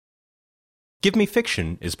Give Me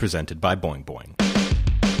Fiction is presented by Boing Boing.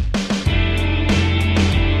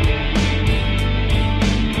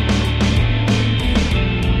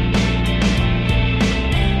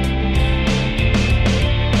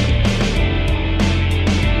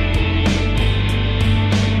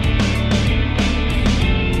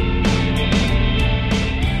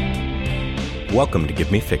 Welcome to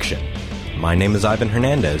Give Me Fiction. My name is Ivan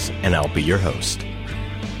Hernandez, and I'll be your host.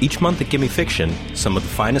 Each month at Give Me Fiction, some of the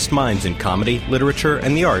finest minds in comedy, literature,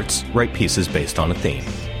 and the arts write pieces based on a theme.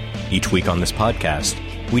 Each week on this podcast,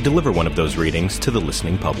 we deliver one of those readings to the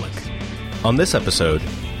listening public. On this episode,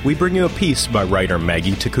 we bring you a piece by writer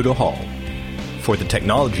Maggie Takuto Hall. For the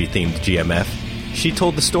technology-themed GMF, she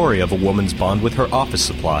told the story of a woman's bond with her office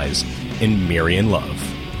supplies in Mary in Love.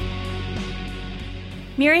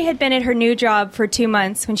 Mary had been at her new job for 2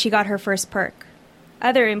 months when she got her first perk.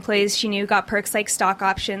 Other employees she knew got perks like stock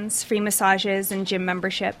options, free massages, and gym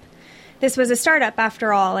membership. This was a startup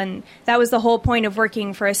after all, and that was the whole point of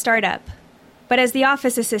working for a startup. But as the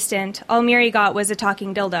office assistant, all Mary got was a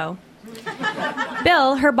talking dildo.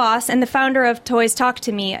 Bill, her boss, and the founder of Toys Talk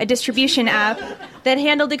to Me, a distribution app that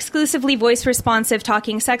handled exclusively voice-responsive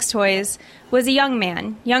talking sex toys, was a young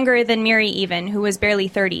man, younger than Mary even, who was barely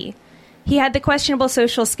 30. He had the questionable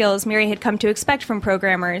social skills Mary had come to expect from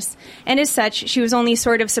programmers, and as such, she was only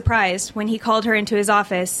sort of surprised when he called her into his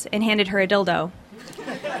office and handed her a dildo.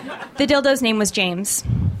 The dildo's name was James.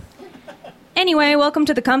 "Anyway, welcome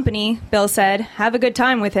to the company," Bill said. "Have a good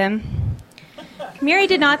time with him." Mary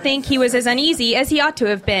did not think he was as uneasy as he ought to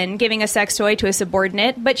have been, giving a sex toy to a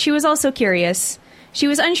subordinate, but she was also curious. She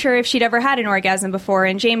was unsure if she'd ever had an orgasm before,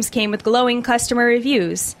 and James came with glowing customer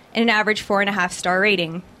reviews and an average 4.5-star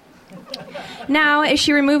rating. Now, as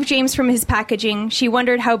she removed James from his packaging, she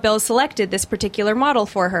wondered how Bill selected this particular model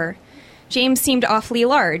for her. James seemed awfully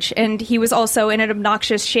large, and he was also in an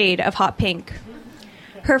obnoxious shade of hot pink.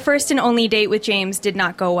 Her first and only date with James did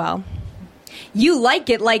not go well. "You like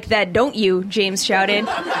it like that, don't you?" James shouted.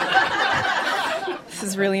 This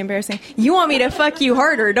is really embarrassing. "You want me to fuck you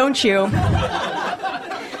harder, don't you?"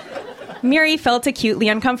 Mary felt acutely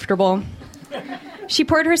uncomfortable. She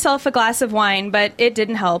poured herself a glass of wine, but it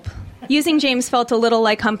didn't help. Using James felt a little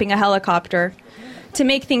like humping a helicopter. To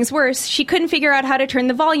make things worse, she couldn't figure out how to turn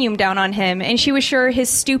the volume down on him, and she was sure his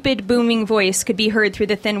stupid, booming voice could be heard through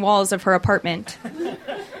the thin walls of her apartment.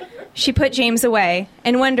 She put James away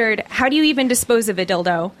and wondered, how do you even dispose of a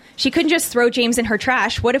dildo? She couldn't just throw James in her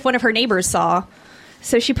trash. What if one of her neighbors saw?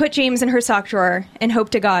 So she put James in her sock drawer and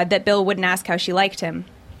hoped to God that Bill wouldn't ask how she liked him.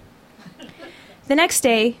 The next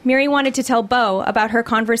day, Mary wanted to tell Beau about her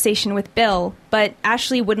conversation with Bill, but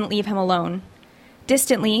Ashley wouldn't leave him alone.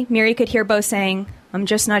 Distantly, Mary could hear Beau saying, "I'm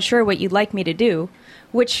just not sure what you'd like me to do,"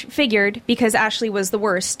 which figured because Ashley was the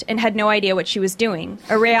worst and had no idea what she was doing,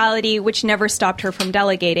 a reality which never stopped her from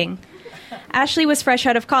delegating. Ashley was fresh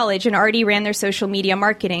out of college and already ran their social media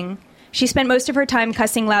marketing. She spent most of her time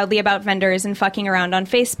cussing loudly about vendors and fucking around on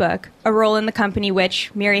Facebook, a role in the company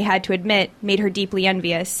which, Mary had to admit, made her deeply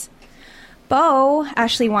envious. "Beau,"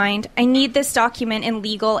 Ashley whined, "I need this document in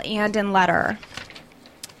legal and in letter."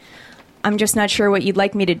 "I'm just not sure what you'd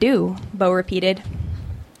like me to do," Beau repeated.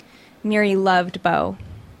 Mary loved Beau.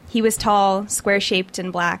 He was tall, square-shaped,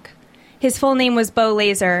 and black. His full name was Beau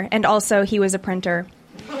Laser, and also he was a printer.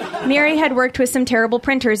 Mary had worked with some terrible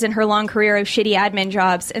printers in her long career of shitty admin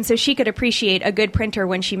jobs, and so she could appreciate a good printer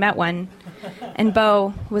when she met one. And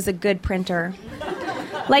Beau was a good printer.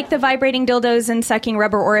 Like the vibrating dildos and sucking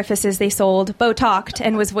rubber orifices they sold, Beau talked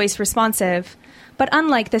and was voice responsive. But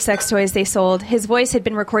unlike the sex toys they sold, his voice had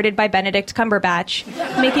been recorded by Benedict Cumberbatch,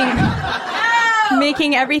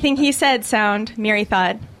 making everything he said sound, Mary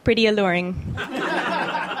thought, pretty alluring.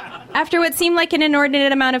 After what seemed like an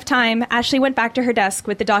inordinate amount of time, Ashley went back to her desk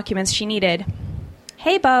with the documents she needed.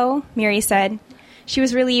 "Hey, Beau," Mary said. She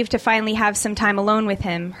was relieved to finally have some time alone with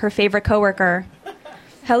him, her favorite coworker.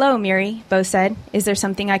 "Hello, Mary," Beau said. "Is there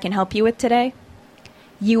something I can help you with today?"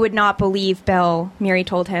 "You would not believe Bill," Mary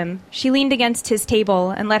told him. She leaned against his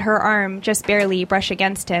table and let her arm, just barely, brush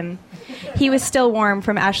against him. He was still warm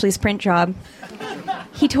from Ashley's print job.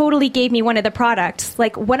 "He totally gave me one of the products.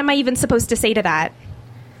 Like, what am I even supposed to say to that?"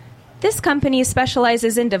 "This company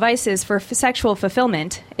specializes in devices for sexual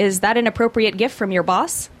fulfillment. Is that an appropriate gift from your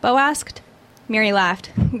boss?" Beau asked. Mary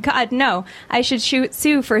laughed. "God, no. I should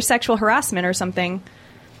sue for sexual harassment or something."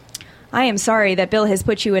 "I am sorry that Bill has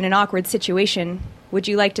put you in an awkward situation. Would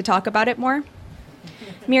you like to talk about it more?"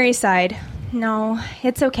 Mary sighed. "No,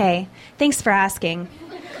 it's okay. Thanks for asking."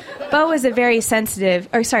 Beau was very sensitive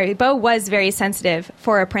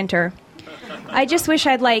for a printer. "I just wish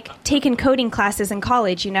I'd, taken coding classes in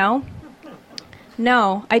college, you know?"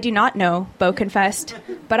 No, I do not know, Beau confessed.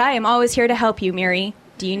 But I am always here to help you, Miri.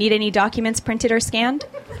 Do you need any documents printed or scanned?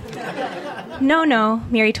 No,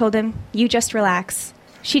 Miri told him. You just relax.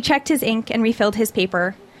 She checked his ink and refilled his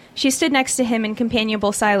paper. She stood next to him in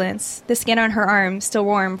companionable silence, the skin on her arm still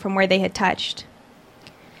warm from where they had touched.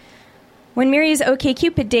 When Miri's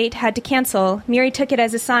OkCupid date had to cancel, Miri took it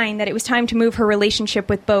as a sign that it was time to move her relationship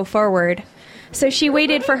with Beau forward. So she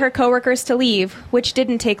waited for her coworkers to leave, which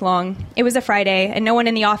didn't take long. It was a Friday, and no one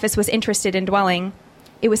in the office was interested in dwelling.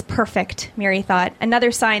 It was perfect, Miri thought,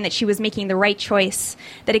 another sign that she was making the right choice,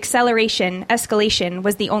 that escalation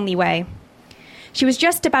was the only way. She was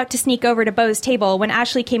just about to sneak over to Beau's table when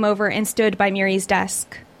Ashley came over and stood by Miri's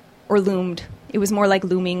desk. Or loomed. It was more like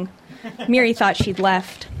looming. Miri thought she'd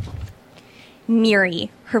left.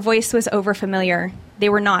 Miri. Her voice was overfamiliar. They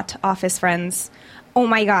were not office friends. Oh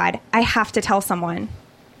my God, I have to tell someone.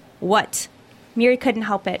 What? Miri couldn't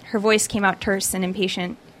help it. Her voice came out terse and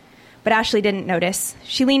impatient. But Ashley didn't notice.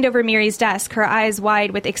 She leaned over Miri's desk, her eyes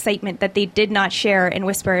wide with excitement that they did not share, and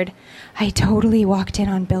whispered, I totally walked in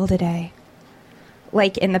on Bill today.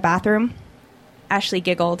 Like in the bathroom? Ashley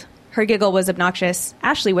giggled. Her giggle was obnoxious.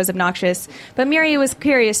 Ashley was obnoxious. But Miri was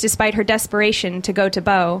curious despite her desperation to go to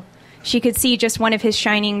Beau. She could see just one of his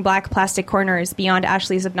shining black plastic corners beyond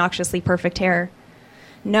Ashley's obnoxiously perfect hair.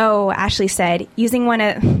 No, Ashley said, using one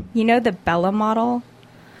of, the Bella model?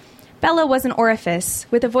 Bella was an orifice,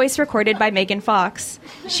 with a voice recorded by Megan Fox.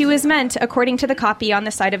 She was meant, according to the copy on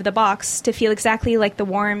the side of the box, to feel exactly like the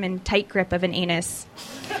warm and tight grip of an anus.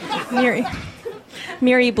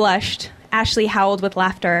 Miri blushed. Ashley howled with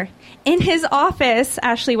laughter. In his office,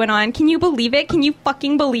 Ashley went on. Can you believe it? Can you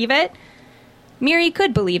fucking believe it? Miri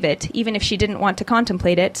could believe it, even if she didn't want to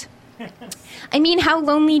contemplate it. I mean, how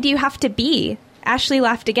lonely do you have to be? Ashley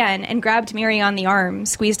laughed again and grabbed Miri on the arm,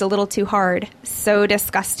 squeezed a little too hard. So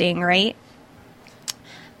disgusting, right?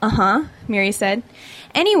 Uh-huh, Miri said.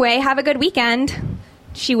 Anyway, have a good weekend.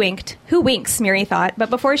 She winked. Who winks, Miri thought, but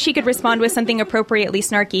before she could respond with something appropriately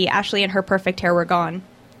snarky, Ashley and her perfect hair were gone.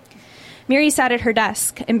 Miri sat at her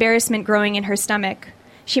desk, embarrassment growing in her stomach.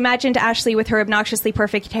 She imagined Ashley with her obnoxiously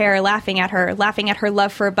perfect hair laughing at her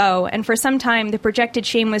love for Beau, and for some time the projected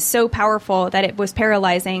shame was so powerful that it was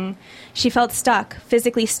paralyzing. She felt stuck,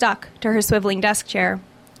 physically stuck, to her swiveling desk chair.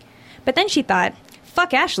 But then she thought,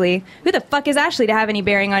 fuck Ashley. Who the fuck is Ashley to have any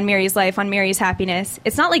bearing on Miri's life, on Miri's happiness?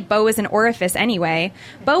 It's not like Beau was an orifice anyway.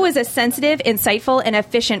 Beau was a sensitive, insightful, and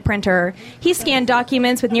efficient printer. He scanned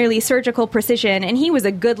documents with nearly surgical precision, and he was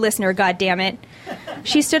a good listener, goddammit.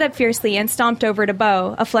 She stood up fiercely and stomped over to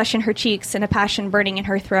Beau, a flush in her cheeks and a passion burning in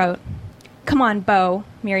her throat. Come on, Beau,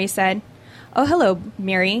 Miri said. Oh, hello,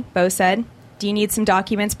 Miri, Beau said. Do you need some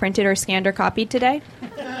documents printed or scanned or copied today?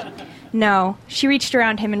 No. She reached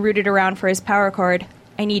around him and rooted around for his power cord.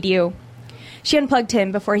 I need you. She unplugged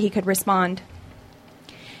him before he could respond.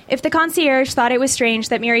 If the concierge thought it was strange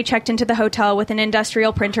that Miri checked into the hotel with an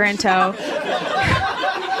industrial printer in tow,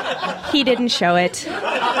 he didn't show it.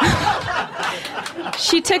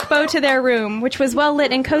 She took Beau to their room, which was well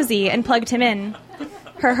lit and cozy, and plugged him in.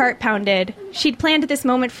 Her heart pounded. She'd planned this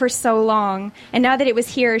moment for so long, and now that it was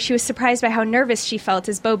here, she was surprised by how nervous she felt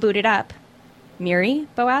as Beau booted up. Miri?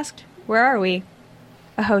 Beau asked. Where are we?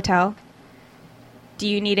 A hotel. Do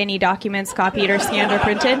you need any documents copied or scanned or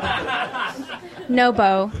printed? No,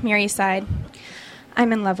 Beau, Miri sighed.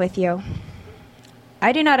 I'm in love with you.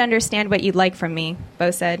 I do not understand what you'd like from me, Beau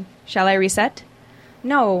said. Shall I reset?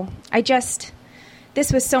 No,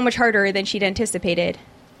 this was so much harder than she'd anticipated.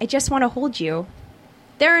 I just want to hold you.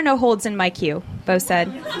 There are no holds in my queue, Beau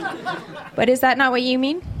said. But is that not what you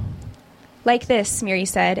mean? Like this, Miri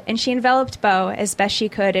said, and she enveloped Beau as best she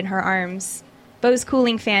could in her arms. Beau's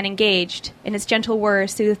cooling fan engaged, and its gentle whir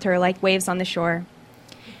soothed her like waves on the shore.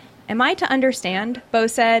 Am I to understand, Beau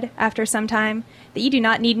said, after some time, that you do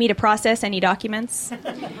not need me to process any documents?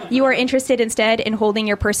 You are interested instead in holding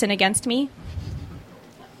your person against me?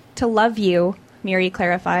 To love you, Miri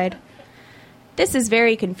clarified. This is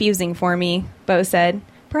very confusing for me, Beau said.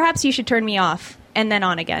 Perhaps you should turn me off, and then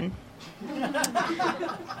on again.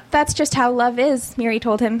 That's just how love is, Miri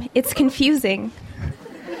told him. It's confusing.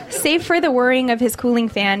 Save for the whirring of his cooling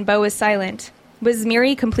fan, Beau was silent. Was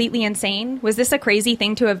Miri completely insane? Was this a crazy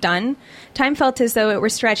thing to have done? Time felt as though it were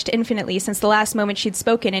stretched infinitely since the last moment she'd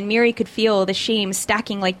spoken, and Miri could feel the shame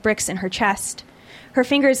stacking like bricks in her chest. Her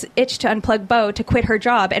fingers itched to unplug Beau, to quit her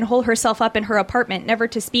job, and hole herself up in her apartment, never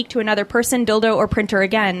to speak to another person, dildo, or printer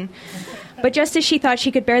again. But just as she thought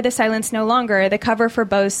she could bear the silence no longer, the cover for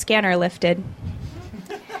Beau's scanner lifted.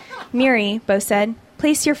 Miri, Beau said,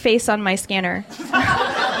 place your face on my scanner.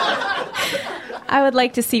 I would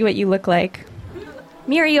like to see what you look like.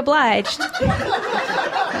 Mary obliged.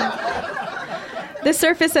 The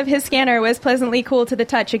surface of his scanner was pleasantly cool to the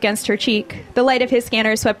touch against her cheek. The light of his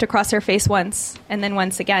scanner swept across her face once, and then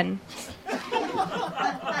once again.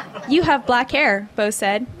 You have black hair, Bo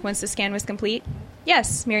said, once the scan was complete.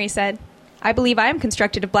 Yes, Mary said. I believe I am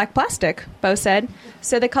constructed of black plastic, Bo said.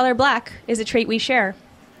 So the color black is a trait we share.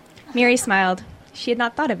 Mary smiled. She had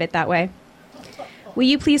not thought of it that way. Will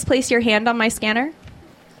you please place your hand on my scanner?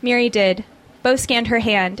 Mary did. Bo scanned her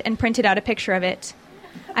hand and printed out a picture of it.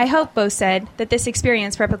 I hope, Bo said, that this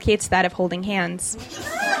experience replicates that of holding hands.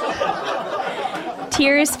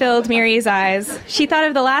 Tears filled Mary's eyes. She thought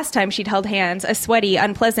of the last time she'd held hands, a sweaty,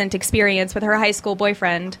 unpleasant experience with her high school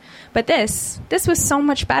boyfriend. But this was so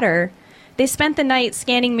much better. They spent the night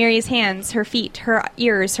scanning Mary's hands, her feet, her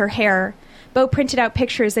ears, her hair. Bo printed out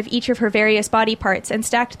pictures of each of her various body parts and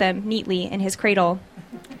stacked them neatly in his cradle.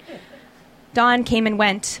 Dawn came and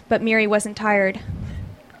went, but Mary wasn't tired.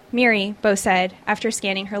 Mary, Bo said, after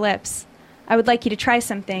scanning her lips, I would like you to try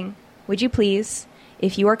something. Would you please,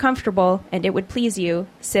 if you are comfortable and it would please you,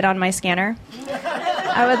 sit on my scanner?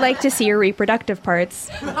 I would like to see your reproductive parts.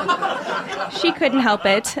 She couldn't help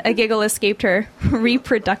it. A giggle escaped her.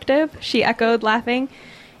 Reproductive? She echoed, laughing.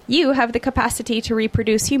 You have the capacity to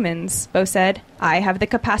reproduce humans, Bo said. I have the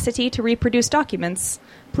capacity to reproduce documents.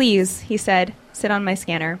 Please, he said, sit on my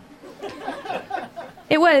scanner.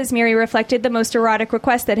 It was, Mary reflected, the most erotic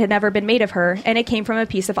request that had ever been made of her, and it came from a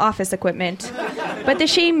piece of office equipment. But the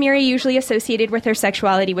shame Mary usually associated with her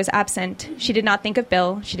sexuality was absent. She did not think of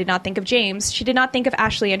Bill. She did not think of James. She did not think of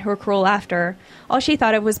Ashley and her cruel laughter. All she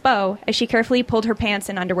thought of was Bo, as she carefully pulled her pants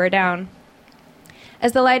and underwear down.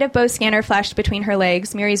 As the light of Bo's scanner flashed between her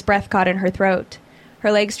legs, Mary's breath caught in her throat.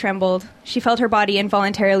 Her legs trembled. She felt her body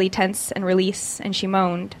involuntarily tense and release, and she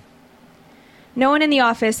moaned. No one in the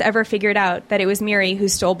office ever figured out that it was Mary who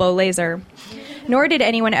stole Bo Laser. Nor did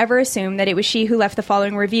anyone ever assume that it was she who left the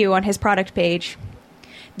following review on his product page.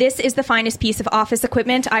 This is the finest piece of office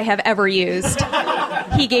equipment I have ever used.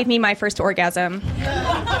 He gave me my first orgasm.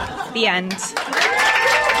 The end.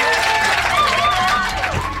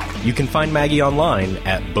 You can find Maggie online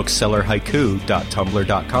at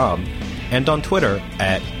booksellerhaiku.tumblr.com and on Twitter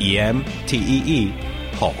at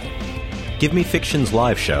EMTEE-Hall. Give Me Fiction's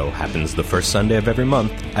live show happens the first Sunday of every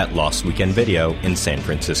month at Lost Weekend Video in San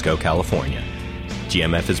Francisco, California.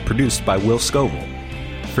 GMF is produced by Will Scoville.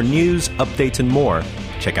 For news, updates, and more,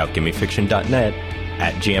 check out GimmeFiction.net,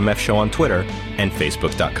 at GMF Show on Twitter, and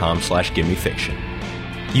Facebook.com/GimmeFiction.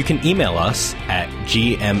 You can email us at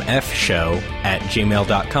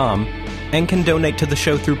gmfshow@gmail.com and can donate to the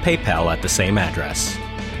show through PayPal at the same address.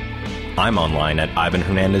 I'm online at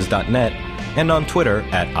ivanhernandez.net and on Twitter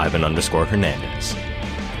at Ivan_Hernandez.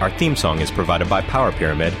 Our theme song is provided by Power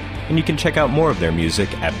Pyramid, and you can check out more of their music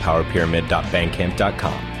at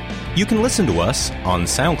powerpyramid.bandcamp.com. You can listen to us on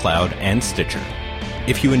SoundCloud and Stitcher.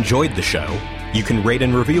 If you enjoyed the show, you can rate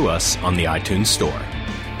and review us on the iTunes Store.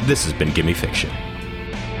 This has been Gimme Fiction.